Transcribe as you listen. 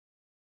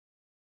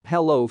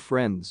Hello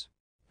friends.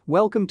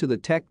 Welcome to the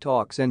Tech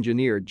Talks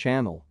Engineered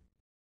channel.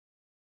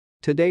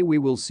 Today we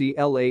will see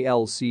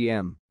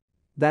LCM.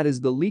 That is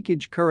the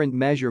leakage current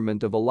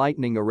measurement of a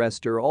lightning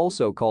arrestor,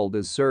 also called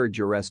as surge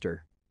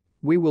arrestor.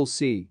 We will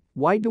see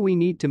why do we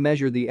need to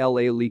measure the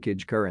LA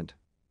leakage current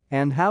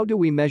and how do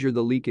we measure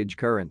the leakage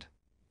current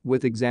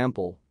with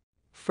example.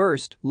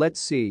 First, let's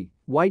see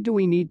why do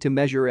we need to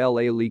measure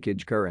LA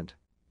leakage current.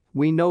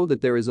 We know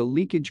that there is a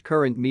leakage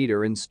current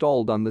meter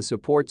installed on the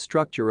support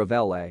structure of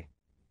LA.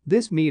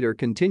 This meter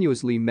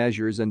continuously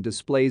measures and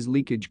displays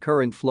leakage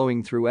current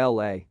flowing through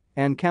LA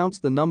and counts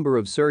the number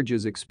of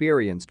surges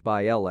experienced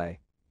by LA.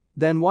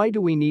 Then why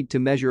do we need to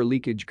measure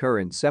leakage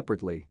current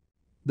separately?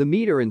 The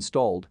meter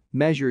installed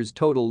measures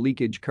total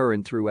leakage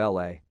current through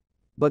LA.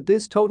 But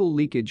this total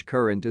leakage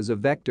current is a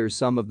vector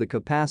sum of the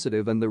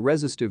capacitive and the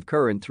resistive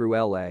current through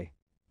LA.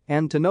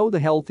 And to know the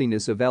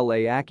healthiness of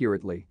LA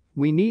accurately,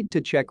 we need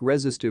to check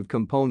resistive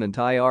component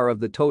IR of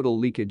the total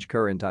leakage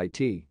current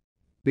IT.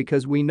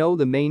 Because we know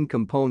the main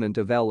component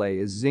of LA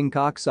is zinc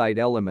oxide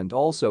element,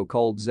 also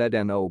called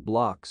ZnO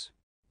blocks.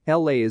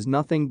 LA is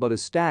nothing but a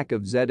stack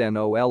of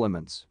ZnO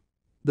elements.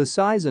 The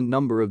size and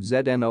number of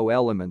ZnO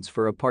elements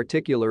for a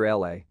particular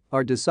LA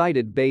are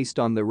decided based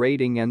on the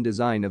rating and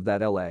design of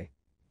that LA.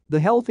 The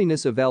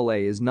healthiness of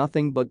LA is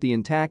nothing but the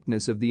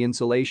intactness of the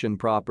insulation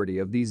property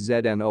of these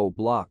ZnO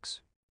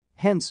blocks.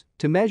 Hence,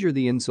 to measure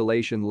the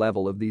insulation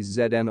level of these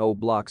ZnO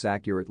blocks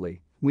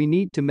accurately, we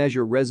need to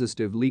measure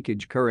resistive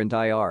leakage current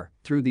IR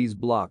through these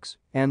blocks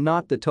and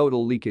not the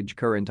total leakage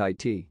current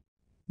IT.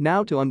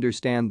 Now to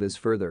understand this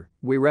further,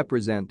 we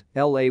represent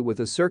LA with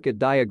a circuit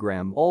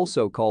diagram,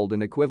 also called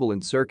an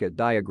equivalent circuit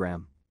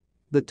diagram.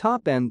 The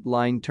top-end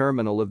line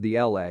terminal of the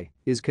LA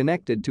is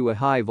connected to a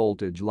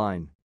high-voltage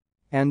line.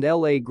 And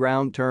LA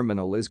ground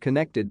terminal is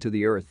connected to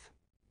the earth.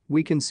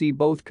 We can see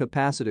both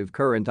capacitive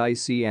current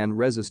IC and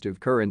resistive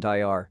current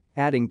IR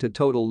adding to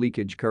total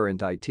leakage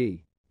current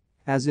IT.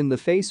 As in the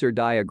Phasor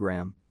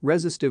diagram,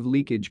 resistive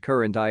leakage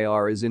current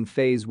IR is in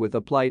phase with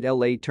applied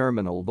LA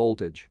terminal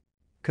voltage.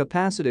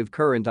 Capacitive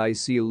current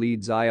IC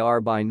leads IR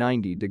by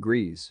 90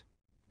 degrees.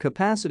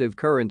 Capacitive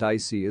current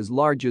IC is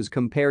large as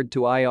compared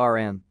to IR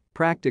and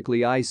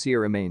practically IC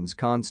remains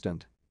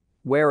constant.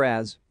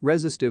 Whereas,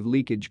 resistive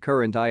leakage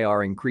current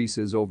IR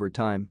increases over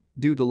time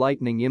due to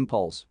lightning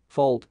impulse,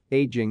 fault,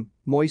 aging,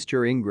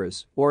 moisture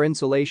ingress, or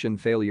insulation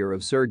failure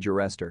of surge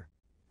arrestor.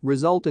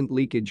 Resultant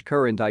leakage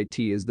current IT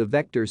is the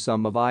vector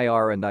sum of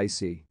IR and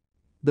IC.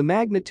 The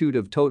magnitude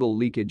of total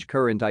leakage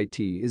current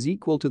IT is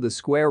equal to the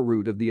square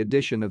root of the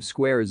addition of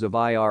squares of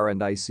IR and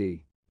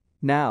IC.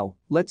 Now,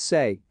 let's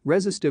say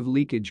resistive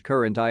leakage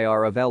current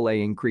IR of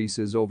LA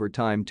increases over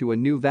time to a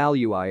new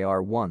value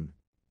IR1.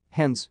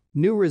 Hence,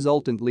 new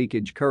resultant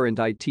leakage current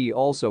IT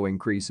also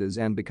increases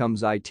and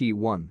becomes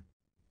IT1.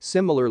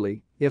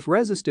 Similarly, if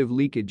resistive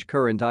leakage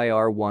current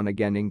IR1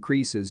 again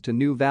increases to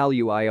new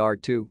value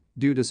IR2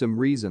 due to some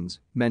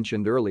reasons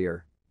mentioned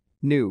earlier,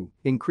 new,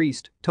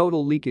 increased,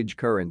 total leakage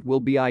current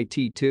will be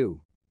IT2.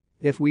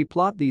 If we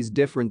plot these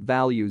different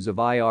values of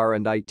IR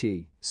and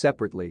IT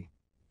separately,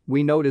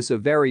 we notice a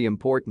very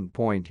important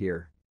point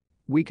here.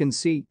 We can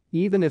see,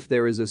 even if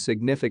there is a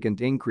significant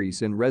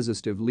increase in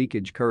resistive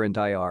leakage current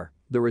IR,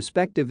 the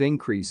respective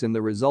increase in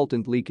the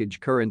resultant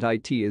leakage current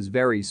IT is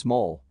very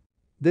small.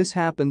 This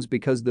happens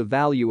because the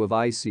value of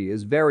IC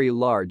is very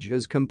large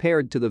as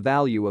compared to the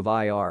value of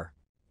IR.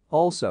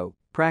 Also,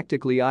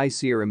 practically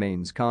IC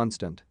remains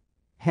constant.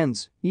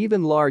 Hence,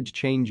 even large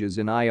changes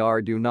in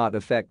IR do not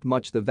affect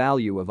much the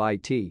value of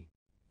IT.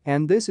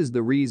 And this is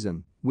the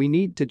reason we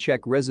need to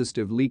check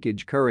resistive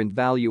leakage current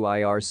value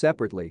IR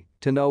separately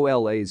to know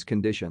LA's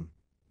condition.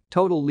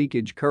 Total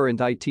leakage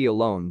current IT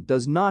alone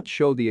does not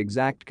show the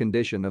exact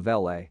condition of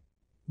LA.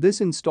 This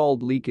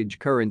installed leakage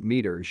current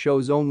meter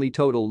shows only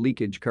total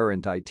leakage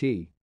current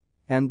IT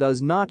and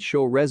does not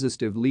show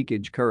resistive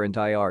leakage current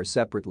IR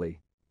separately.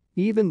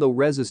 Even though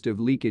resistive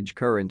leakage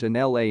current in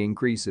LA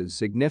increases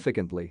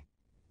significantly,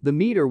 the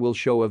meter will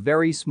show a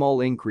very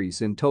small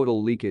increase in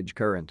total leakage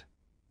current.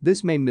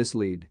 This may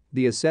mislead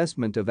the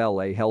assessment of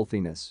LA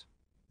healthiness.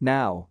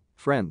 Now,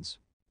 friends,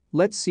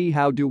 let's see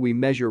how do we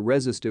measure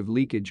resistive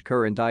leakage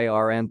current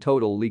IR and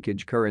total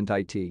leakage current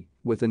IT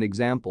with an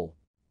example.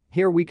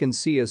 Here we can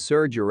see a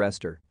surge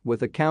arrestor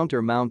with a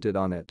counter mounted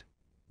on it.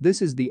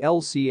 This is the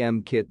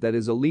LCM kit, that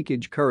is a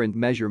leakage current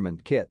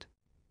measurement kit.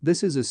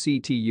 This is a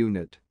CT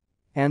unit.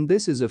 And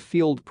this is a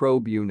field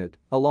probe unit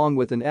along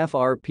with an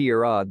FRP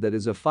rod, that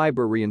is a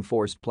fiber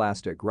reinforced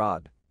plastic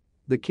rod.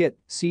 The kit,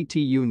 CT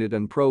unit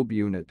and probe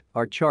unit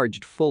are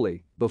charged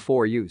fully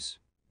before use.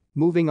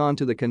 Moving on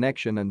to the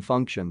connection and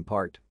function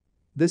part.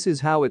 This is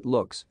how it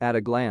looks at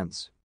a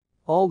glance.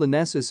 All the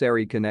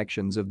necessary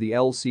connections of the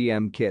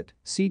LCM kit,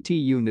 CT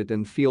unit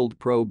and field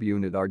probe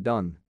unit are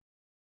done.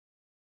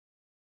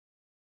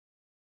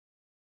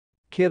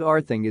 Kit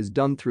earthing is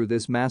done through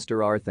this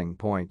master earthing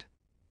point.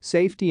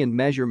 Safety and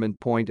measurement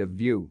point of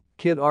view,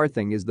 kit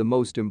earthing is the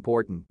most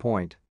important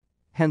point.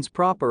 Hence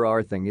proper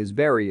earthing is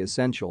very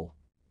essential.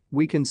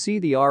 We can see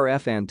the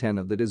RF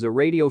antenna, that is a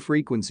radio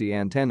frequency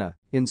antenna,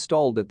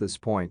 installed at this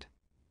point.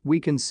 We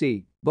can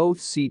see both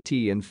CT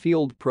and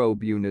field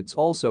probe units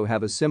also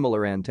have a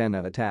similar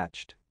antenna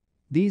attached.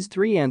 These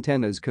three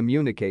antennas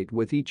communicate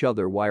with each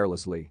other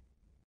wirelessly.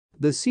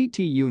 The CT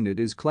unit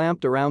is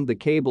clamped around the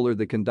cable or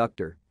the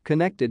conductor,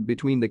 connected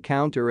between the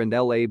counter and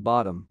LA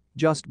bottom,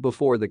 just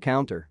before the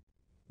counter.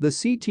 The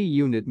CT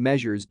unit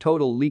measures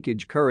total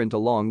leakage current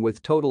along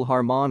with total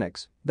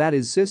harmonics, that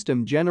is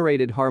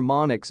system-generated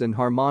harmonics and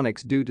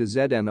harmonics due to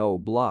ZnO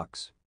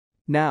blocks.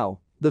 Now,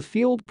 the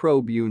field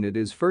probe unit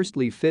is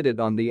firstly fitted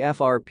on the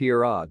FRP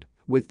rod,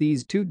 with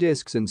these two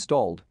discs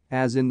installed,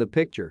 as in the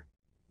picture.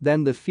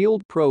 Then the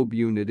field probe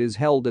unit is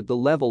held at the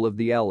level of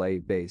the LA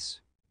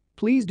base.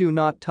 Please do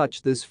not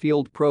touch this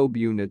field probe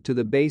unit to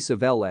the base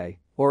of LA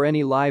or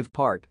any live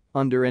part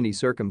under any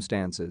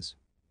circumstances.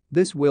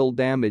 This will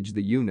damage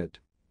the unit.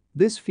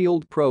 This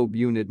field probe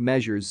unit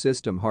measures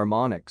system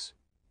harmonics.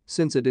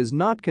 Since it is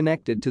not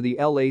connected to the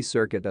LA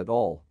circuit at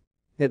all,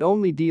 it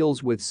only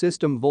deals with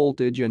system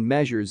voltage and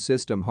measures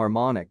system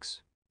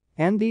harmonics.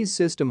 And these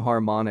system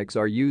harmonics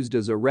are used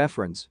as a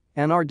reference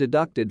and are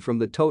deducted from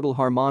the total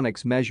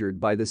harmonics measured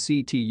by the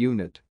CT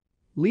unit,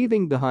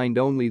 leaving behind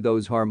only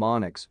those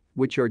harmonics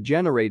which are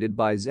generated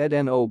by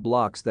ZnO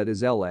blocks, that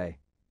is LA.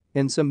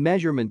 In some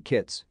measurement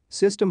kits,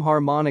 system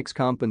harmonics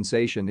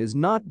compensation is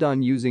not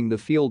done using the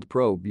field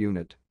probe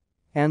unit.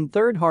 And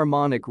third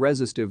harmonic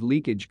resistive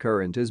leakage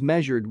current is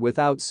measured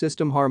without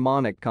system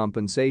harmonic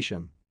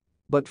compensation.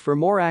 But for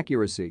more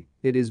accuracy,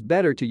 it is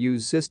better to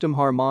use system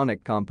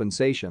harmonic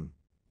compensation.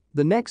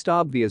 The next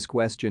obvious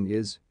question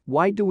is,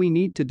 why do we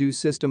need to do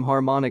system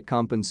harmonic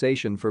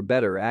compensation for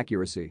better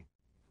accuracy?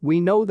 We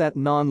know that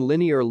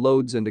non-linear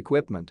loads and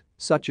equipment,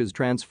 such as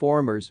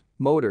transformers,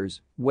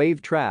 motors,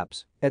 wave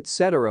traps,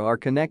 etc., are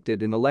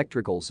connected in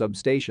electrical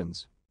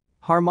substations.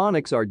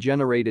 Harmonics are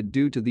generated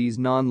due to these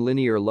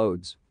non-linear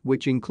loads,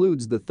 which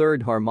includes the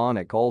third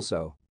harmonic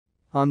also.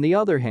 On the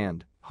other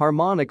hand,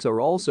 harmonics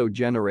are also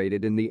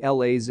generated in the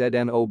LA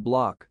ZnO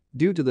block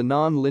due to the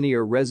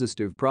non-linear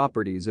resistive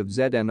properties of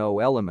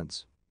ZnO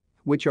elements,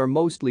 which are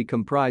mostly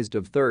comprised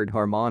of third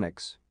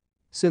harmonics.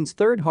 Since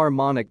third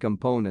harmonic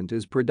component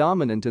is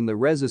predominant in the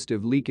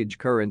resistive leakage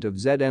current of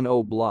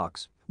ZnO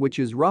blocks, which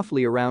is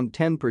roughly around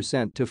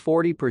 10% to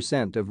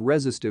 40% of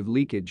resistive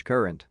leakage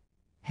current.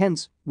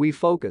 Hence, we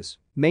focus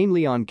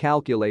mainly on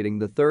calculating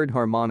the third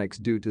harmonics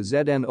due to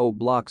ZnO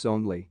blocks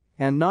only,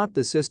 and not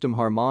the system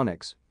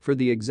harmonics, for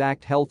the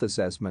exact health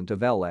assessment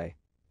of LA.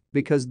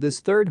 Because this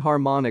third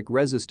harmonic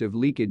resistive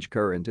leakage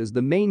current is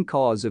the main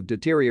cause of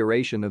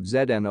deterioration of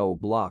ZnO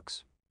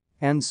blocks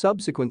and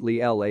subsequently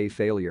LA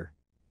failure.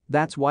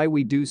 That's why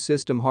we do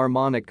system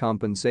harmonic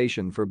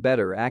compensation for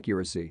better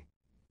accuracy.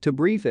 To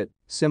brief it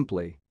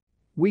simply,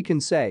 we can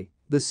say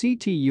the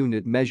CT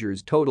unit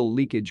measures total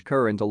leakage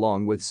current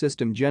along with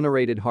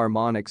system-generated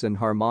harmonics and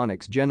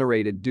harmonics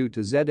generated due to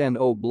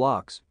ZnO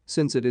blocks,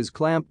 since it is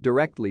clamped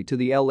directly to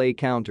the LA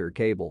counter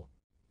cable.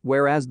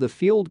 Whereas the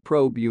field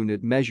probe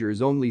unit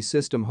measures only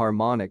system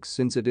harmonics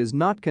since it is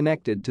not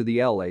connected to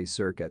the LA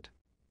circuit.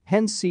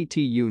 Hence CT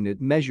unit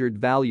measured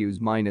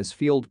values minus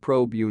field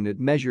probe unit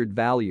measured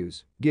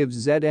values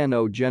gives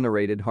ZnO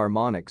generated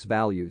harmonics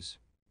values.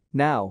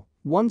 Now,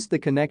 once the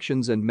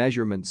connections and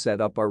measurement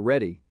setup are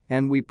ready,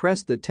 and we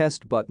press the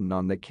test button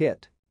on the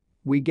kit,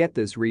 we get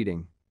this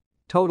reading: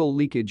 total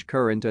leakage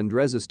current and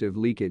resistive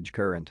leakage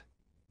current.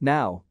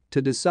 Now,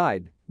 to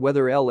decide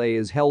whether LA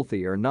is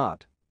healthy or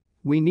not,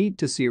 we need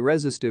to see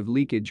resistive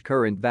leakage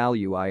current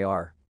value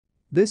IR.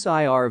 This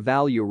IR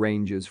value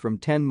ranges from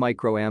 10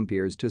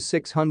 microamperes to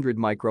 600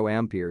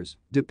 microamperes,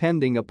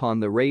 depending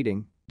upon the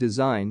rating,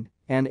 design,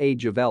 and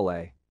age of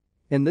LA.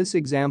 In this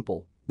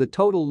example, the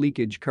total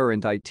leakage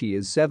current IT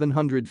is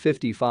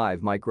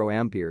 755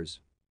 microamperes.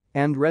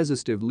 And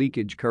resistive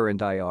leakage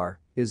current IR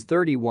is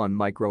 31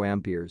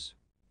 microamperes.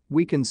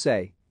 We can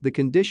say the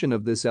condition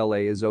of this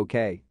LA is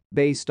okay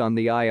based on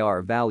the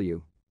IR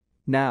value.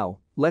 Now,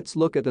 let's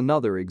look at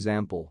another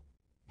example.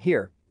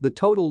 Here, the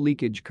total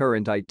leakage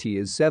current IT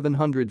is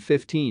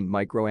 715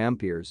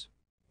 microamperes.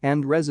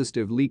 And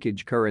resistive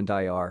leakage current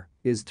IR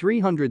is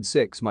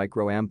 306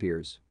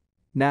 microamperes.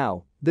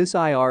 Now, this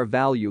IR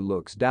value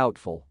looks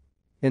doubtful.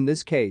 In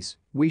this case,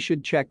 we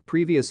should check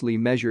previously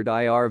measured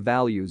IR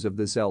values of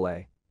this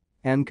LA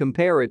and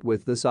compare it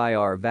with this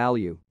IR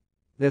value.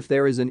 If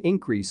there is an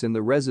increase in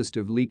the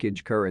resistive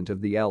leakage current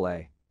of the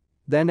LA,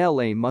 then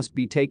LA must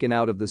be taken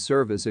out of the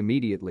service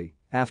immediately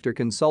after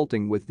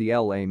consulting with the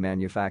LA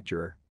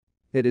manufacturer.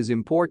 It is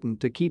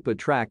important to keep a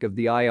track of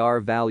the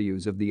IR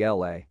values of the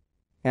LA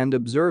and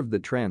observe the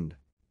trend.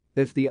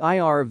 If the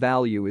IR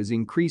value is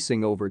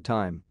increasing over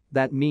time,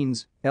 that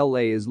means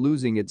LA is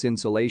losing its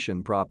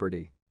insulation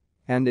property,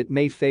 and it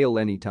may fail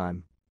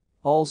anytime.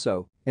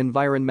 Also,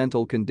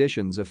 environmental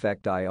conditions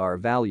affect IR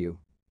value.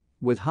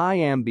 With high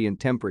ambient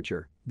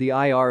temperature, the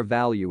IR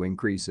value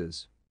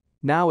increases.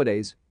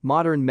 Nowadays,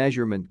 modern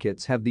measurement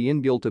kits have the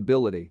inbuilt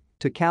ability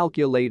to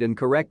calculate and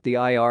correct the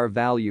IR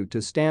value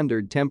to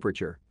standard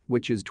temperature,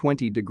 which is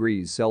 20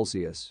 degrees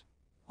Celsius.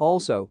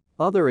 Also,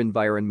 other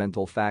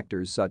environmental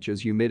factors such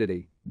as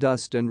humidity,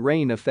 dust and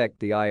rain affect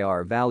the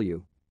IR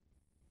value.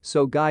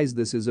 So guys,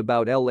 this is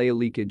about LA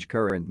leakage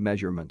current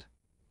measurement.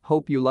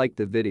 Hope you liked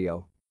the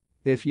video.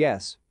 If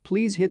yes,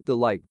 please hit the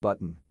like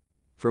button.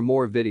 For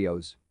more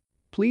videos,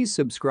 please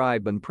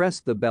subscribe and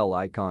press the bell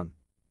icon.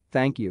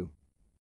 Thank you.